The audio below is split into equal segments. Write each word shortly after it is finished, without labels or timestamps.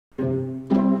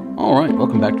Alright,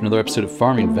 welcome back to another episode of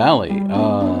Farming Valley.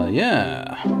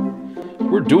 Yeah.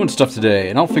 We're doing stuff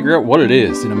today, and I'll figure out what it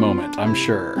is in a moment, I'm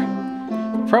sure.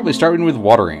 Probably starting with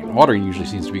watering. Watering usually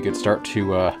seems to be a good start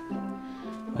to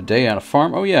a day on a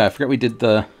farm. Oh yeah, I forgot we did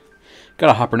the...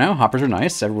 Got a hopper now. Hoppers are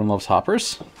nice. Everyone loves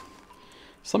hoppers.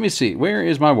 So let me see. Where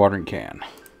is my watering can?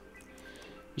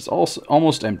 It's also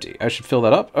almost empty. I should fill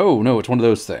that up. Oh, no, it's one of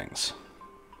those things.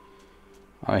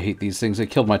 I hate these things. They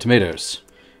killed my tomatoes.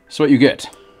 So what you get.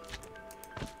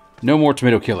 No more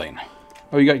tomato killing.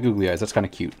 Oh, you got googly eyes. That's kind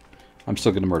of cute. I'm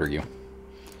still going to murder you.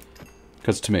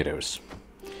 Because tomatoes.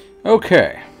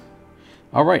 Okay.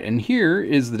 Alright, and here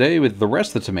is the day with the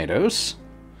rest of the tomatoes.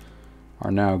 Are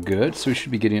now good, so we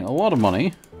should be getting a lot of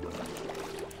money.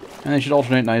 And they should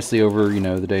alternate nicely over, you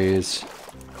know, the days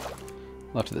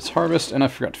left of this harvest. And I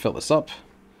forgot to fill this up.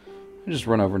 I'll just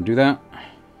run over and do that.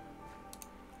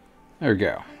 There we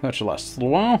go. That should last a little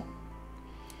while.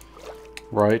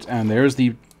 Right, and there's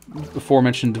the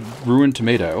aforementioned ruined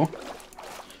tomato.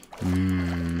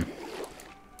 I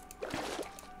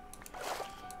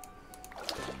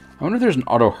wonder if there's an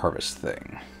auto-harvest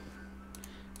thing.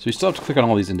 So you still have to click on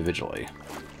all these individually.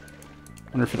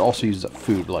 I wonder if it also uses up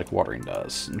food like watering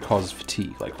does, and causes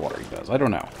fatigue like watering does. I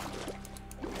don't know.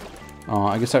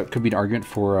 I guess that could be an argument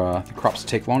for the crops to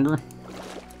take longer.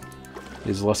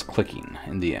 Is less clicking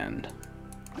in the end.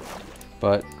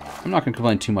 But I'm not going to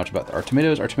complain too much about that. Our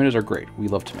tomatoes are great. We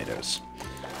love tomatoes.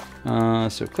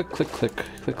 So click, click, click,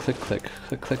 click, click, click,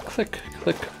 click, click, click,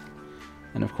 click.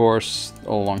 And of course,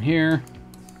 all along here,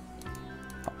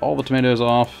 all the tomatoes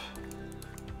off.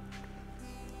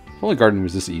 If only gardening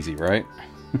was this easy, right?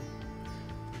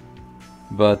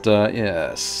 But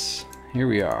yes, here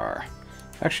we are.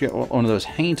 Actually got one of those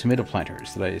hanging tomato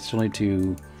planters that I still need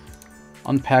to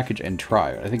unpackage and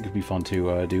try. I think it'd be fun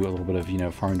to do a little bit of, you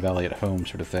know, Farming Valley at home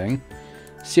sort of thing.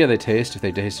 See how they taste, if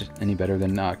they taste any better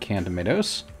than canned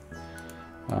tomatoes.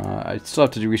 I still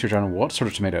have to do research on what sort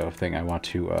of tomato thing I want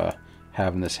to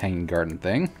have in this hanging garden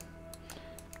thing.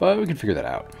 But we can figure that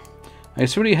out.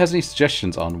 If somebody has any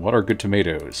suggestions on what are good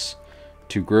tomatoes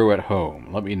to grow at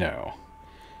home, let me know.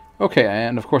 Okay,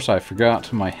 and of course I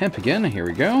forgot my hemp again. Here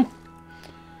we go.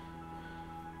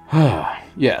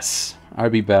 Yes,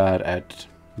 I'd be bad at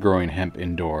growing hemp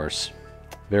indoors.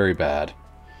 Very bad.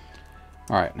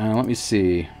 Alright, now let me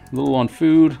see. A little on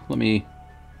food. Let me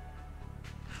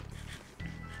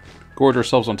gorge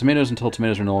ourselves on tomatoes until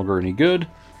tomatoes are no longer any good.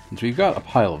 Since we've got a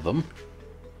pile of them.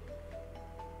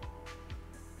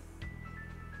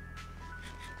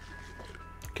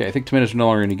 Okay, I think tomatoes are no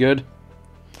longer any good.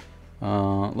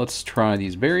 Let's try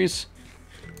these berries.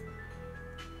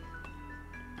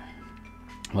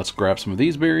 Let's grab some of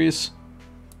these berries.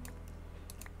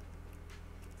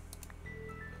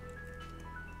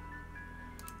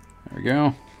 There we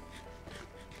go.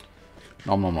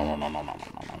 Nom nom nom nom nom nom nom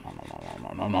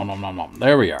nom nom nom nom nom nom nom.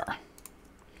 There we are.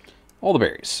 All the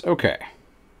berries. Okay.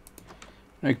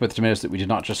 Now we can put the tomatoes that we did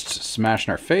not just smash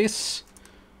in our face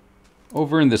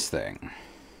over in this thing.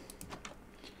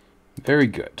 Very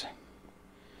good.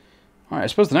 Alright, I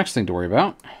suppose the next thing to worry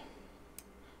about...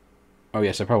 Oh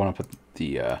yes, I probably want to put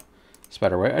the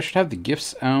spider away. I should have the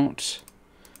gifts out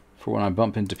for when I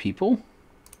bump into people.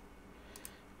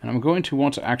 And I'm going to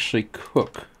want to actually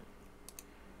cook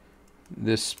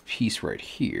this piece right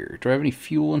here. Do I have any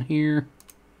fuel in here?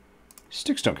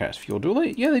 Sticks don't cast fuel, do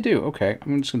they? Yeah, they do. Okay,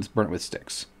 I'm just going to burn it with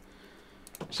sticks.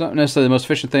 It's not necessarily the most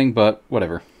efficient thing, but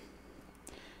whatever.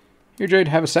 Here, Jade,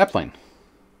 have a sapling.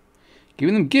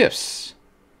 Giving them gifts.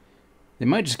 They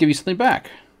might just give you something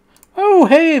back. Oh,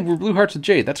 hey, we're blue hearts with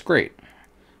Jade. That's great.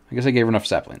 I guess I gave her enough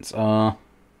saplings.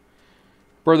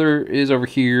 Brother is over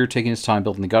here taking his time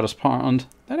building the goddess pond.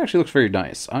 That actually looks very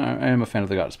nice. I am a fan of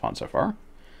the goddess pond so far.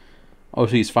 Oh,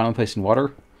 so he's finally placing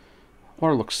water.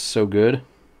 Water looks so good.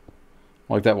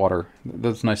 I like that water.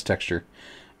 That's nice texture.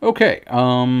 Okay,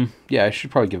 yeah, I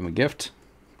should probably give him a gift.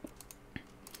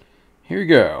 Here we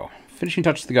go. Finishing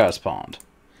touch to the goddess pond.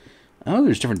 Oh,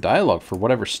 there's different dialogue for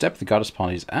whatever step the goddess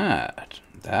pond is at.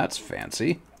 That's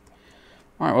fancy.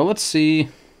 Alright, well, let's see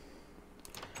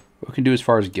what we can do as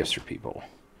far as gifts for people.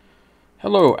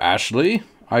 Hello, Ashley.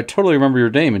 I totally remember your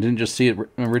name and didn't just see it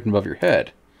written above your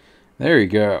head. There you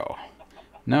go.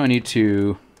 Now I need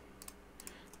to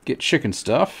get chicken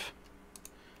stuff.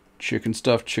 Chicken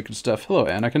stuff, chicken stuff. Hello,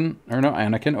 Anakin. Or no,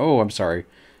 Anakin. Oh, I'm sorry.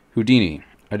 Houdini.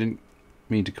 I didn't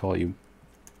mean to call you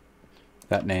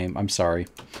that name. I'm sorry.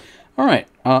 Alright,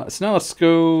 so now let's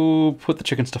go put the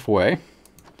chicken stuff away.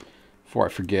 Before I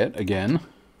forget again.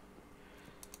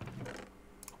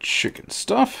 Chicken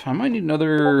stuff. I might need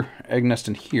another egg nest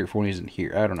in here for when he's in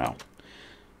here. I don't know.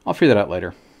 I'll figure that out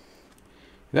later.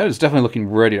 That is definitely looking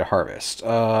ready to harvest.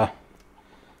 So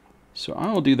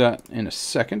I will do that in a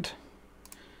second.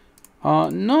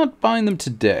 Not buying them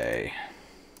today.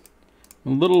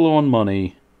 I'm a little low on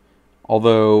money.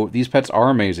 Although these pets are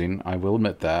amazing, I will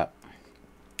admit that.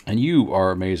 And you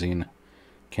are amazing,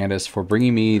 Candace, for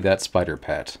bringing me that spider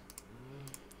pet.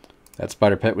 That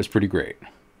spider pet was pretty great.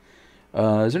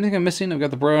 Is there anything I'm missing? I've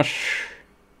got the brush.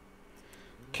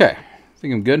 Okay, I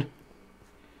think I'm good.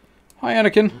 Hi,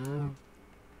 Anakin.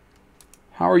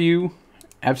 How are you?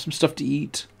 Have some stuff to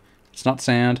eat. It's not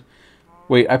sand.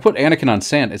 Wait, I put Anakin on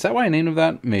sand. Is that why I named him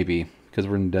that? Maybe. Because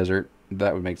we're in the desert.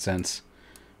 That would make sense.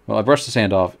 Well, I brushed the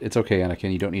sand off. It's okay,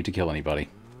 Anakin. You don't need to kill anybody.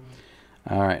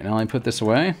 Alright, now let me put this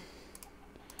away.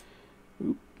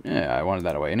 Oop. Yeah, I wanted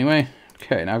that away anyway.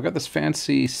 Okay, now I've got this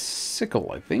fancy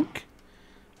sickle, I think.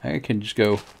 I can just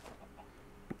go...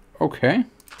 Okay.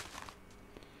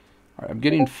 Alright, I'm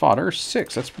getting fodder.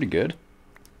 6, that's pretty good.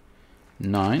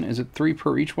 9, is it 3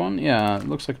 per each one? Yeah, it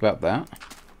looks like about that.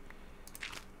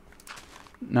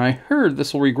 Now I heard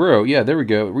this will regrow. Yeah, there we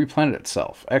go. It replanted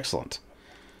itself. Excellent.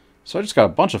 So I just got a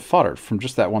bunch of fodder from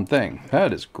just that one thing.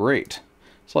 That is great.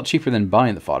 It's a lot cheaper than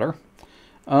buying the fodder.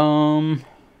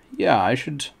 Yeah, I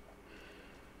should...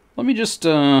 Let me just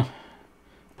put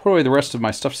away the rest of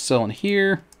my stuff to sell in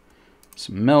here.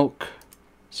 Some milk.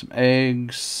 Some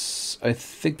eggs. I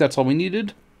think that's all we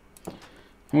needed. I'm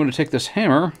going to take this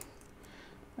hammer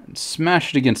and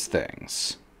smash it against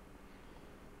things.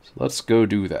 So let's go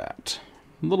do that.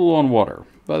 A little low on water,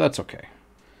 but that's okay.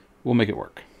 We'll make it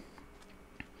work.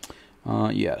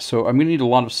 Yeah, so I'm going to need a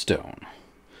lot of stone.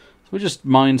 So we just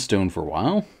mine stone for a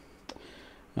while.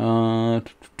 You know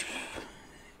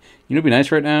what would be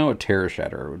nice right now? A Terra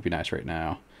Shatter would be nice right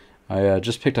now. I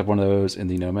just picked up one of those in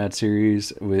the Nomad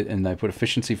series, and I put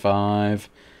Efficiency 5,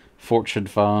 Fortune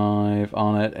 5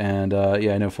 on it, and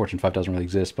yeah, I know Fortune 5 doesn't really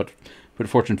exist, but put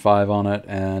Fortune 5 on it,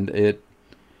 and it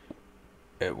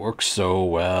works so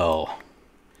well.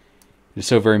 It's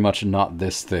so very much not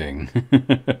this thing.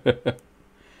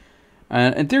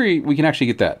 And in theory, we can actually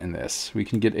get that in this. We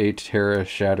can get a Terra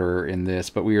Shatterer in this,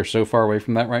 but we are so far away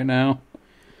from that right now.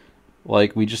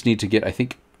 Like, we just need to get, I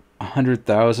think,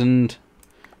 $100,000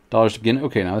 to begin.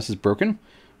 Okay, now this is broken,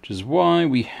 which is why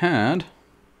we had...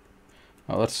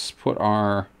 let's put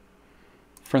our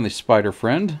friendly spider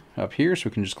friend up here so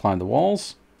we can just climb the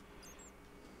walls.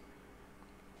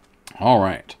 All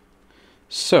right.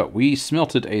 So, we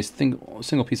smelted a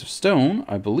single piece of stone,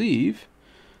 I believe,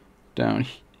 down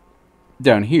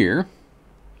here.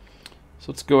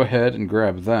 So let's go ahead and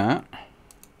grab that.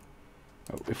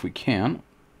 Oh, if we can.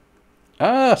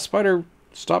 Ah, spider,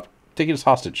 stop taking us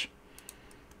hostage.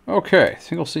 Okay,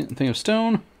 single thing of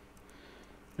stone.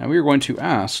 Now we are going to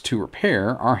ask to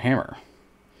repair our hammer.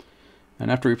 And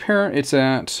after repair, it's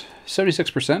at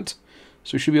 76%.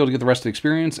 So we should be able to get the rest of the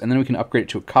experience, and then we can upgrade it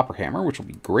to a copper hammer, which will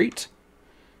be great.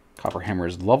 Copper hammer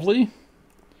is lovely.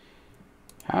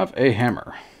 Have a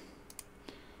hammer.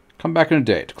 Come back in a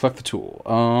day to collect the tool.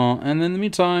 And in the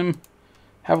meantime,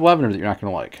 have lavender that you're not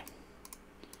going to like.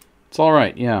 It's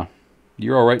alright, yeah.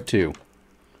 You're alright too.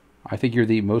 I think you're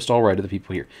the most alright of the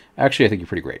people here. Actually, I think you're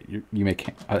pretty great. You make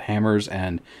hammers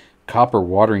and copper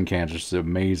watering cans, which is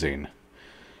amazing.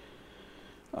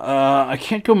 I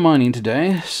can't go mining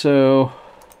today, so...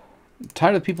 I'm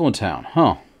tired of the people in town.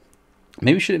 Huh.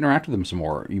 Maybe you should interact with them some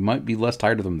more. You might be less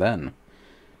tired of them then.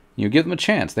 You know, give them a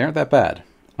chance. They aren't that bad.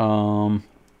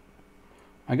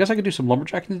 I guess I could do some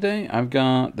lumberjacking today. I've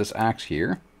got this axe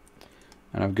here.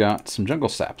 And I've got some jungle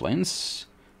saplings.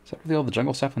 Is that really all the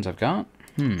jungle saplings I've got?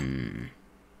 Well,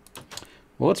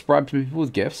 let's bribe people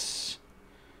with gifts.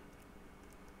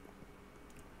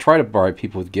 Try to bribe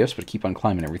people with gifts, but keep on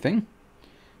climbing everything.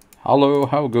 Hello,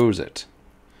 how goes it?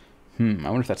 I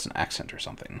wonder if that's an accent or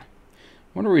something.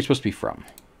 I wonder where he's supposed to be from.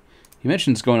 He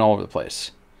mentions going all over the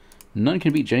place. None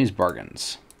can beat Jenny's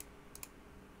bargains.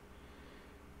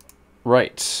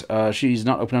 Right. She's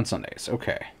not open on Sundays.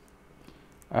 Okay.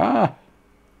 Ah.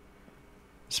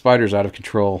 Spider's out of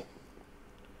control.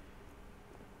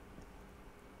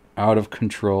 Out of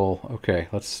control. Okay,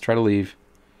 let's try to leave.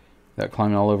 Without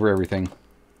climbing all over everything.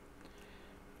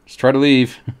 Let's try to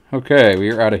leave. Okay, we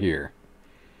are out of here.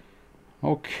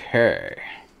 Okay.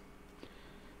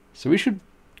 So we should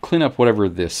clean up whatever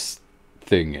this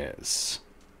thing is.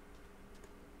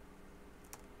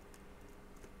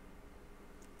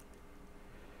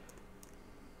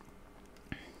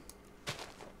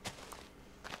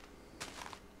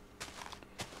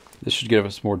 This should give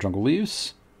us more jungle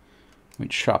leaves. Let me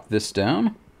chop this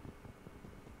down.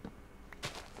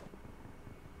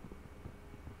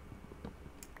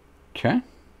 Okay.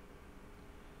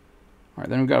 Alright,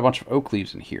 then we've got a bunch of oak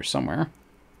leaves in here somewhere.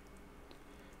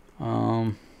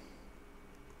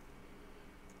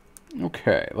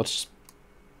 Okay, let's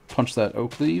punch that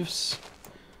oak leaves.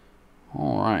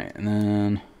 Alright, and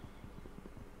then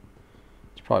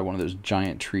it's probably one of those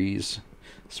giant trees.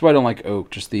 That's why I don't like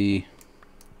oak, just the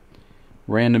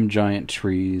random giant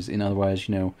trees. And otherwise,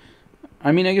 you know,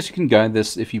 I mean, I guess you can guide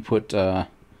this if you put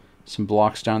some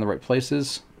blocks down in the right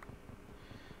places.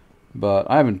 But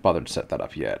I haven't bothered to set that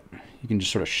up yet. You can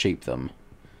just sort of shape them.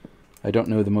 I don't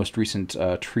know the most recent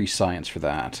tree science for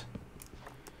that.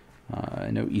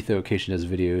 I know Etho occasionally does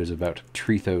videos about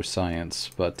treetho science,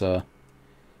 but I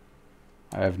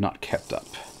have not kept up.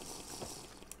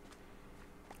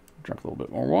 Drink a little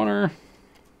bit more water.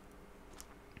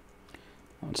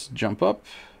 Let's jump up.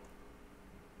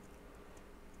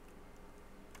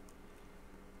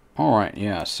 Alright,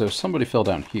 yeah, so somebody fell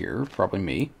down here, probably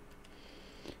me.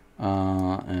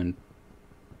 And,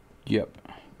 yep.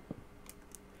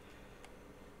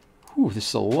 Whew, this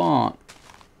is a lot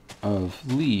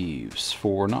of leaves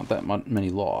for not that many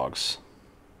logs.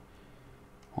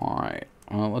 Alright,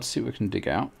 well, let's see what we can dig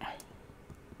out.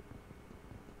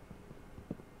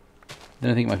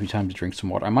 Then I think it might be time to drink some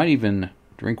water. I might even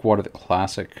drink water the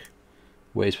classic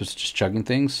way, as opposed to just chugging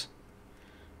things.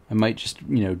 I might just,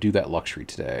 you know, do that luxury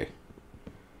today.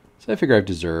 So I figure I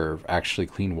deserve actually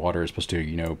clean water as opposed to,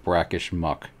 you know, brackish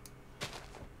muck.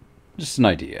 Just an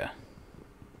idea.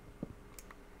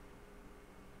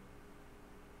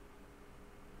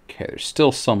 Okay, there's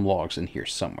still some logs in here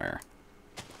somewhere.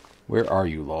 Where are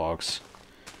you, logs?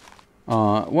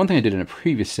 One thing I did in a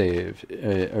previous save,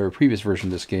 or a previous version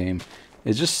of this game,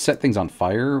 is just set things on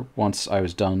fire once I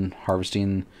was done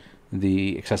harvesting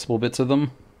the accessible bits of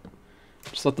them.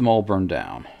 Just let them all burn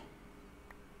down.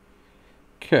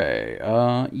 Okay,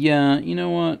 yeah, you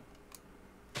know what?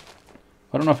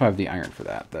 I don't know if I have the iron for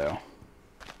that, though.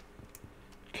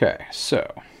 Okay,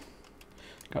 so,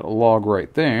 got a log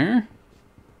right there.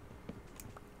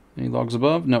 Any logs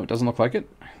above? No, it doesn't look like it.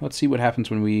 Let's see what happens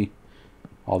when we...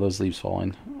 all those leaves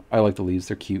falling. I like the leaves,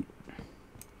 they're cute.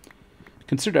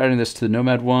 Considered adding this to the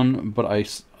Nomad one, but I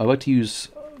like to use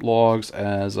logs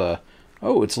as a...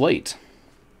 oh, it's late.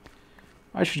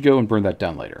 I should go and burn that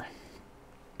down later.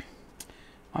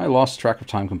 I lost track of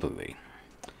time completely.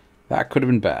 That could have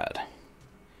been bad.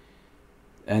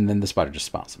 And then the spider just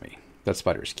spawns me. That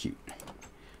spider is cute.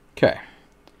 Okay.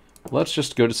 Let's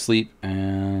just go to sleep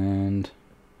and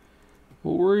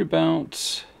we'll worry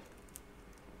about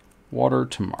water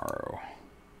tomorrow.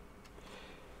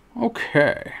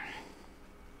 Okay.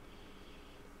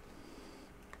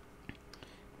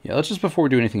 Yeah, let's just, before we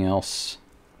do anything else,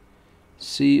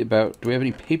 see about, do we have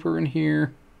any paper in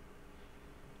here?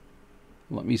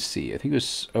 Let me see. I think it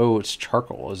was, oh, it's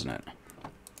charcoal, isn't it?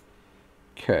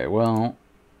 Okay, well,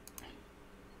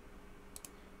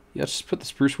 yeah, let's just put the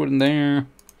spruce wood in there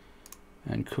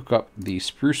and cook up the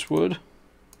spruce wood.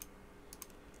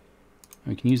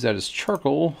 We can use that as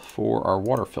charcoal for our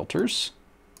water filters.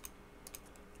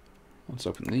 Let's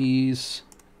open these.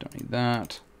 Don't need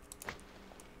that.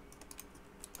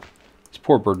 These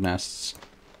poor bird nests.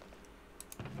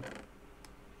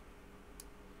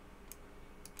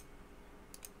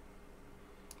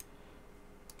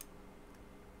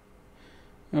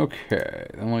 Okay,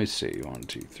 then let me see. 1,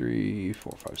 2, 3,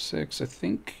 4, 5, 6, I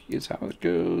think is how it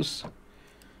goes.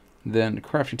 Then the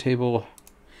crafting table.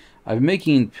 I've been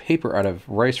making paper out of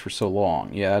rice for so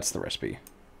long. Yeah, that's the recipe.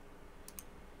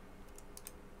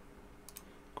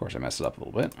 Of course, I messed it up a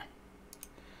little bit.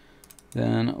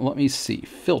 Then let me see.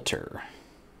 Filter.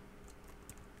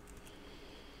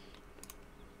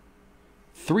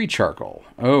 3 charcoal.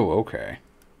 Oh, okay.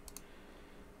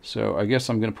 So I guess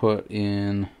I'm going to put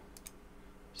in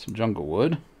some jungle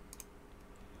wood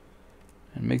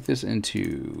and make this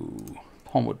into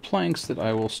palmwood planks that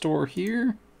I will store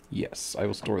here. Yes, I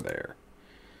will store there.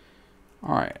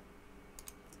 Alright.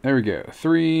 There we go.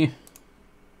 3.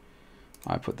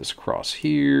 I put this across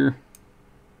here.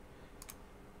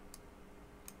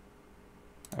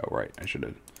 Oh, right. I should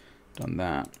have done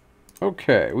that.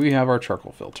 Okay, we have our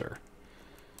charcoal filter.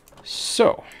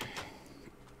 So,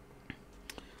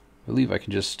 I believe I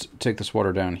can just take this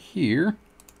water down here.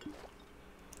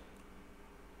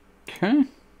 Okay.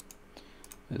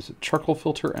 Is it charcoal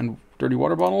filter and dirty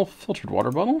water bottle? Filtered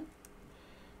water bottle.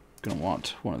 Gonna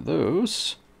want one of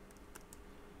those.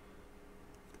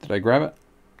 Did I grab it?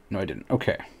 No, I didn't.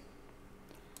 Okay.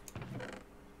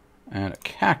 And a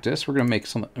cactus. We're gonna make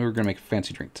a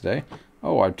fancy drink today.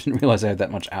 Oh, I didn't realize I had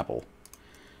that much apple.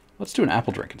 Let's do an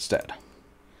apple drink instead.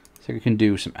 I think I can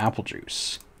do some apple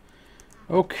juice.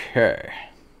 Okay.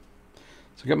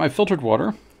 So I got my filtered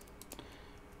water.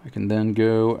 I can then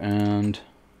go and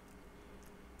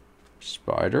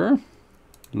Spider,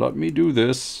 let me do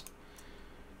this.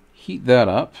 Heat that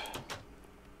up.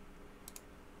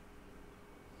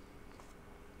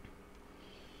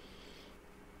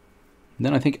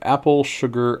 Then I think apple,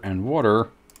 sugar, and water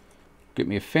get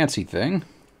me a fancy thing.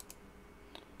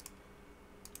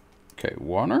 Okay,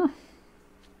 water,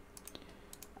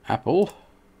 apple,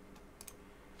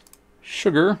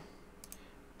 sugar,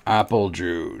 apple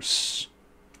juice.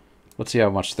 Let's see how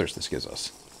much thirst this gives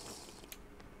us.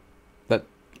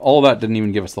 All that didn't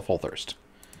even give us the full thirst.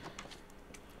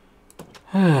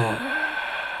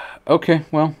 Okay,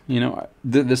 well, you know,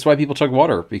 this is why people chug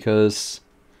water, because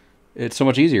it's so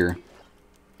much easier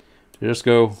to just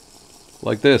go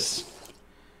like this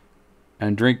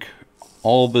and drink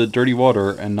all the dirty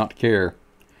water and not care.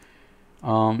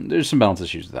 There's some balance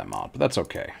issues with that mod, but that's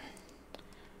okay.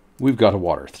 We've got to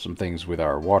water some things with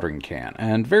our watering can,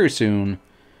 and very soon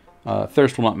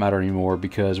thirst will not matter anymore,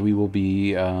 because we will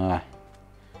be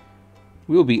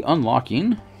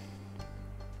unlocking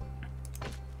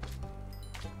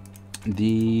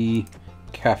the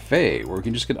cafe, where we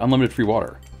can just get unlimited free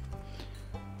water.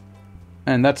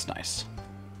 And that's nice.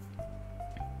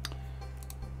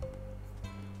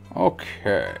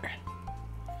 Okay.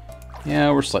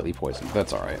 Yeah, we're slightly poisoned.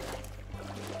 That's alright.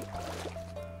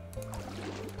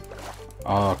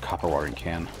 Oh, copper watering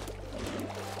can.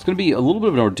 It's going to be a little bit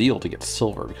of an ordeal to get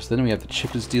silver, because then we have the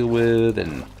chickens to deal with,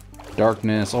 and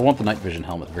darkness. I want the night vision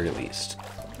helmet at the very least.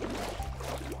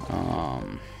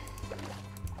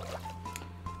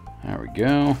 There we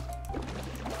go.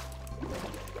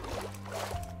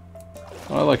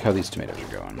 Well, I like how these tomatoes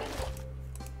are going.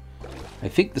 I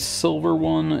think the silver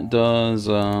one does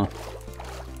a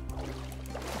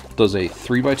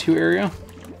 3x2 area.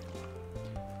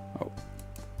 Oh,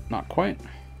 not quite.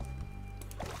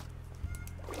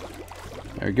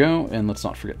 There we go, and let's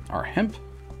not forget our hemp.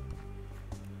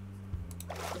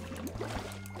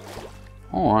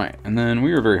 Alright, and then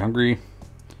we are very hungry.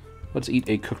 Let's eat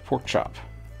a cooked pork chop.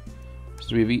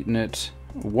 So we've eaten it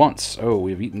once. Oh,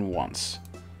 we've eaten once.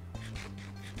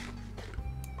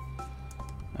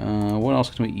 What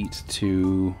else can we eat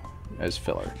as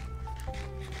filler?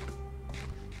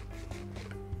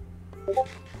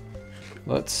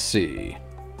 Let's see.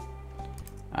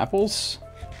 Apples?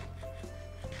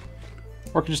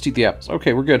 Or I can just eat the apples.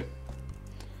 Okay, we're good.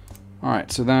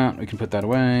 Alright, so that, we can put that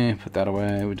away,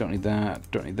 we don't need that,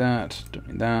 don't need that, don't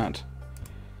need that.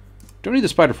 Don't need the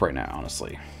spider for right now,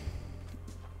 honestly.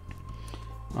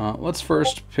 Let's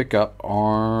first pick up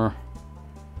our...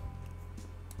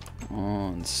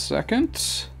 One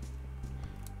second.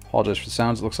 Apologize for the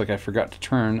sounds, it looks like I forgot to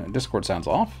turn Discord sounds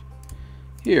off.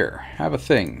 Here, have a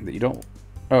thing that you don't...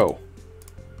 Oh.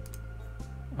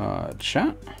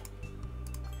 Chat?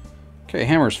 Okay,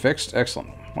 hammer's fixed, excellent.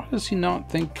 Why does he not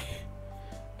think...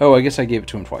 Oh, I guess I gave it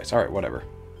to him twice. Alright, whatever.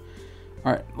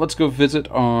 Alright, let's go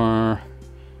visit our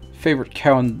favorite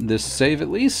cow in this save, at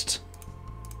least.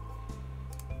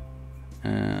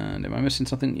 And am I missing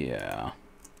something? Yeah.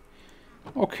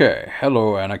 Okay,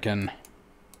 hello, Anakin.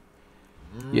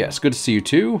 Yes, good to see you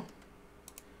too.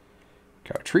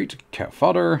 Cow treat, cow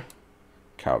fodder,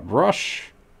 cow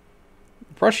brush.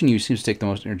 Brushing you seems to take the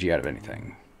most energy out of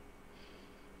anything.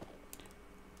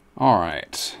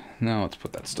 Alright, now let's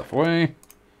put that stuff away.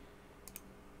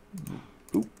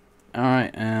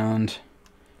 Alright, and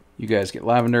you guys get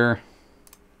lavender.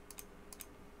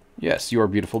 Yes, you are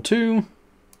beautiful too.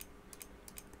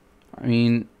 I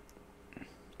mean,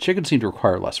 chickens seem to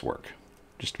require less work,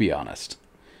 just to be honest.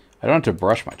 I don't have to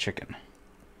brush my chicken.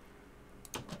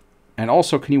 And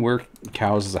also, can you wear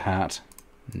cows as a hat?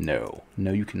 No.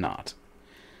 No, you cannot.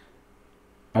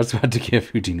 I was about to give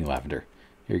Houdini lavender.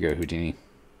 Here you go, Houdini.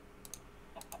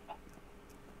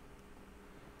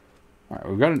 Alright,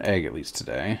 we've got an egg at least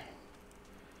today.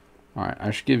 Alright, I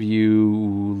should give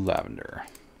you lavender.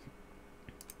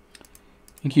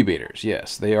 Incubators,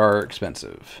 yes, they are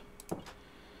expensive.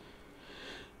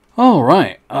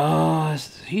 Alright,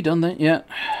 has he done that yet?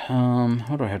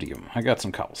 What do I have to give him? I got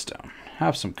some cobblestone.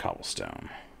 Have some cobblestone.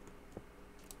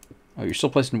 Oh, you're still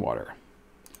placing water.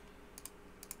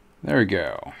 There we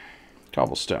go.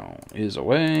 Cobblestone is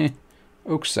away.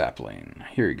 Oak sapling.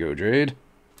 Here you go, Jade.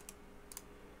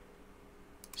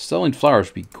 Selling flowers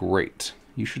would be great.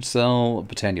 You should sell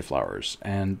Botania flowers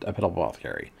and a petal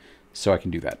apothecary, so I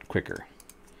can do that quicker.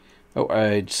 Oh,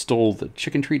 I stole the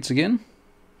chicken treats again.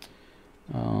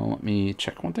 Let me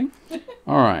check one thing.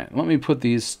 Alright, let me put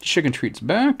these chicken treats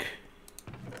back.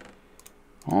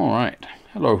 Alright.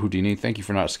 Hello, Houdini. Thank you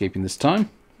for not escaping this time.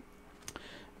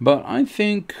 But I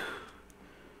think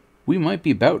we might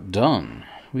be about done.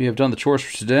 We have done the chores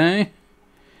for today.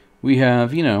 We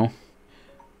have, you know,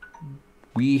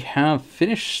 we have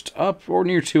finished up, or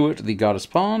near to it, the Goddess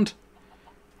Pond.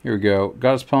 Here we go.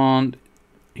 Goddess Pond.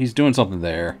 He's doing something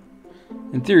there.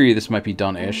 In theory, this might be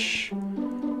done-ish.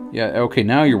 Yeah, okay,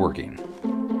 now you're working.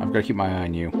 I've got to keep my eye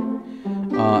on you.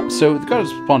 So the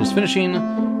Goddess Pond is finishing.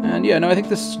 And yeah, no, I think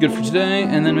this is good for today.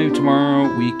 And then maybe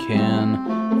tomorrow we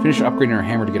can finish upgrading our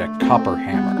hammer to get a copper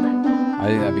hammer. I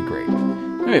think that'd be great.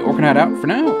 Anyway, Orc and Hat out for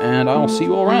now, and I'll see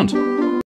you all around.